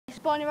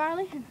Barney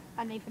Riley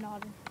and Nathan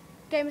Arden.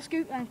 Game of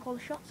scoop and call the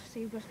shots.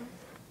 See who goes first.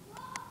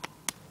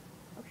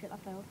 Oh shit,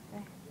 that failed.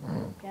 Okay.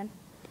 Again.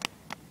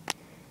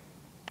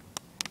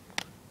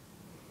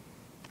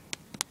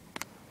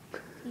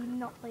 Do you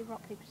not play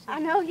rock, paper, scissors? I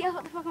know, yeah,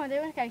 what the fuck am I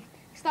doing? Okay,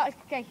 start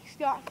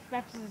rock,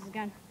 scissors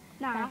again.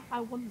 Nah, okay. I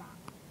won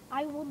that.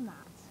 I won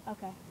that.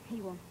 Okay,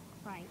 he won.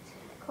 Right.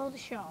 Call the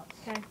shots.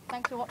 Okay,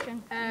 thanks for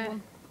watching.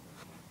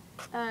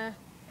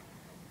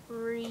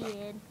 3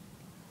 in.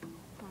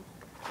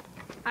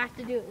 I have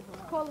to do it as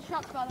well. Call the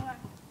shots, by the way.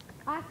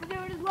 I have to do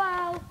it as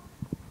well.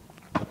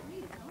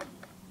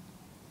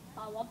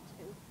 I want to.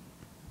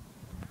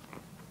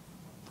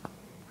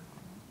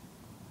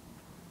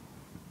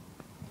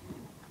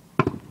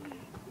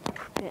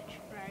 Bitch.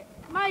 Right.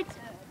 My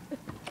turn.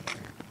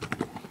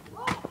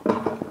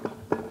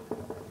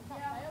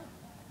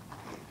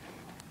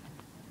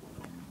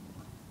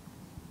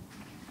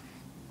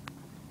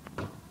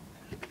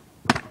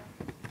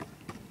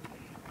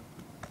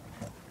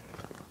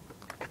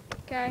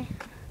 Okay.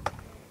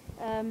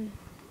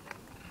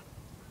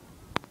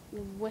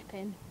 You're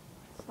whipping.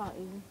 It's not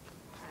even.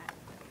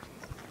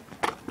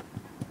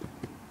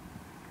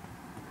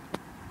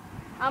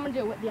 I'm gonna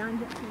do a whip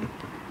behind it.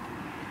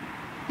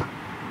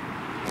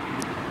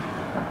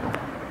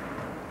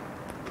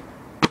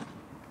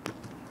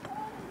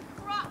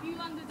 Crap, you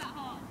landed that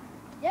hard.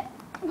 Yep.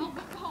 I'll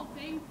whip the whole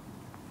thing.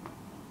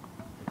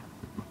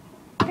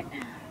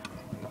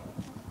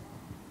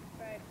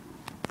 Right.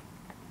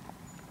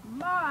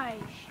 My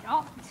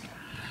shot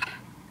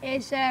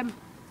is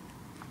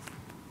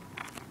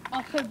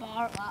off the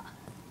bar at that.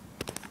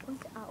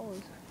 What's it at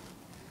us?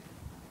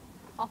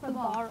 Off the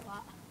bar at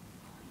that.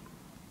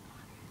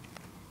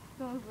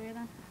 Go over here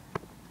then.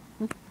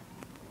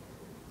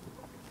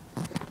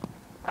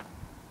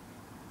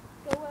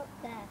 Go up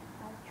there.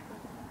 I'll try.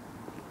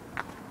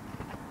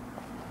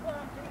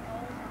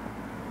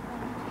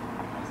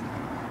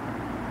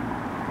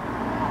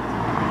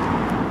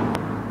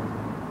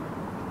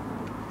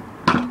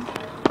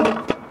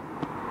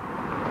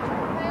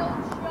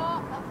 Failed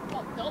shot. That's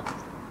fucked up.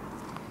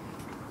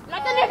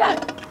 Like a nigga!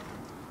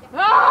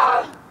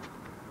 Ah!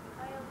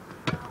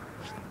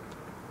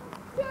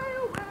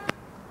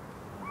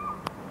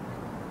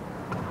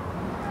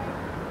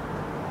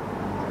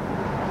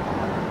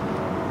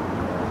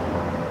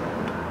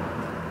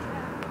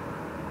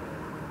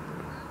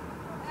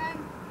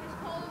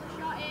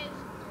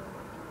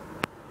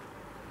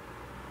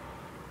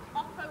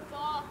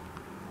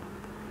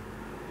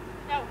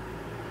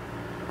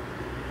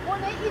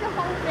 The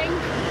whole thing.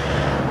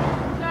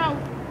 So,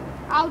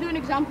 I'll do an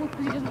example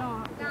because he doesn't know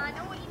how to do it. I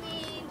know what you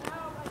mean.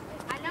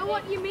 I know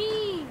what you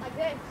mean. Like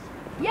this.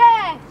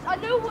 Yes, I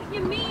know what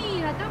you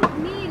mean. I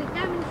don't need a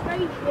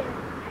demonstration. Yes,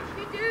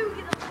 you do.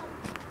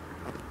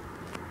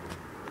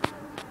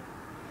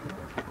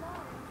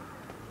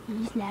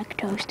 He's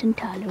lactose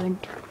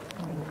intolerant.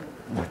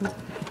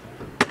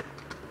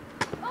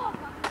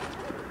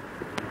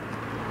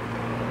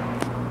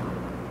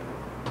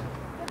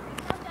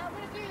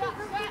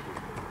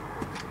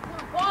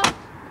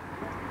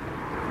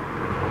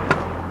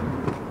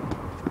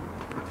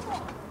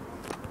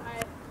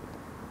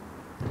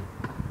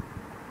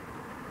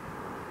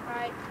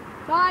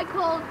 My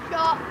cold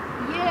shot,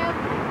 yeah,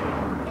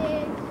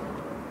 is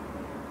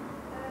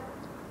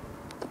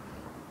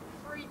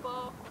 3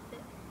 bar.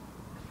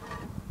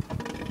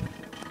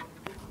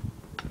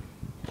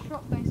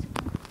 Shot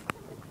basically.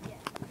 Yeah.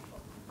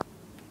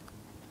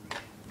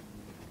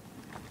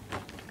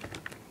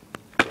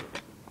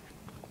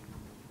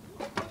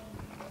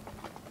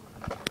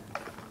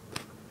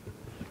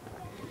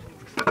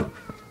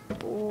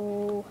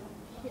 Oh,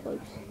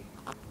 close.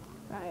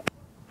 Right.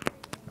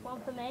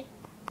 One for me.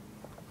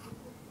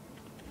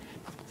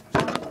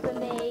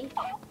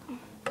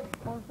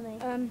 One for me.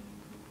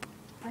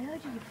 I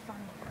heard you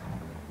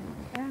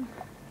funny.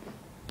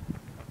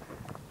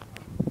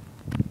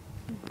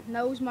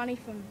 Nose money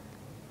from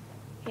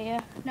here.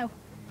 No,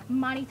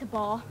 money to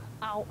bar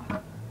out.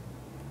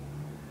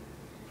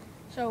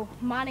 So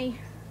money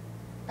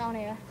down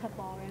here to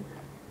bar in.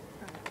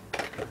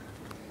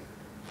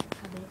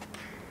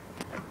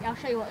 Yeah, I'll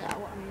show you what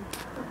I mean.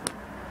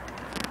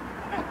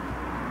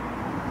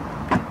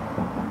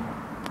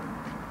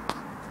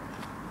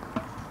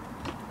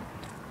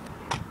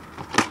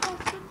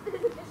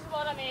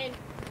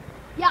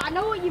 Yeah, I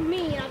know what you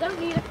mean. I don't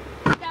need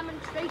a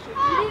demonstration. You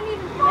didn't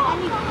even do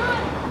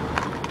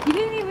it anyway. You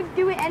didn't even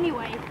do it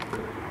anyway.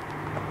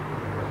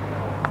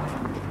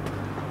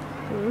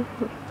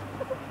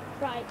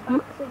 Right,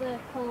 back to the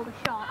colder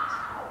shots.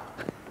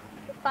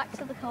 Back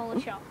to the colder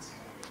shots.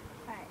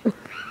 Right.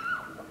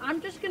 I'm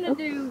just gonna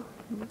do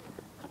a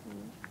bar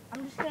in.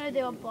 I'm just gonna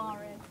do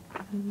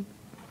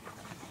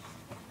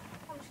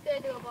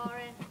a bar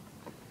in.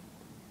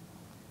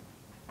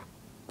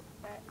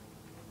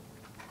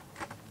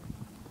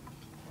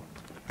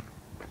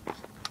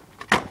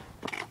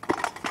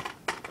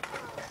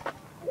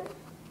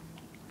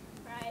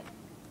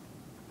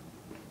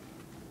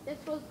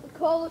 This was the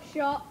call of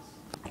shots.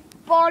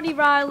 Barney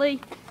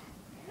Riley.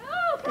 No,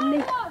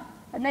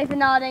 With Nathan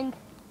nodding.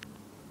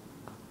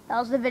 That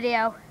was the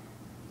video.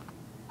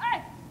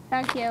 Hey!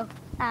 Thank you.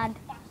 And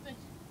Bastard.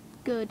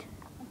 good.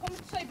 I'm coming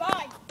to say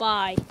bye.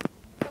 Bye.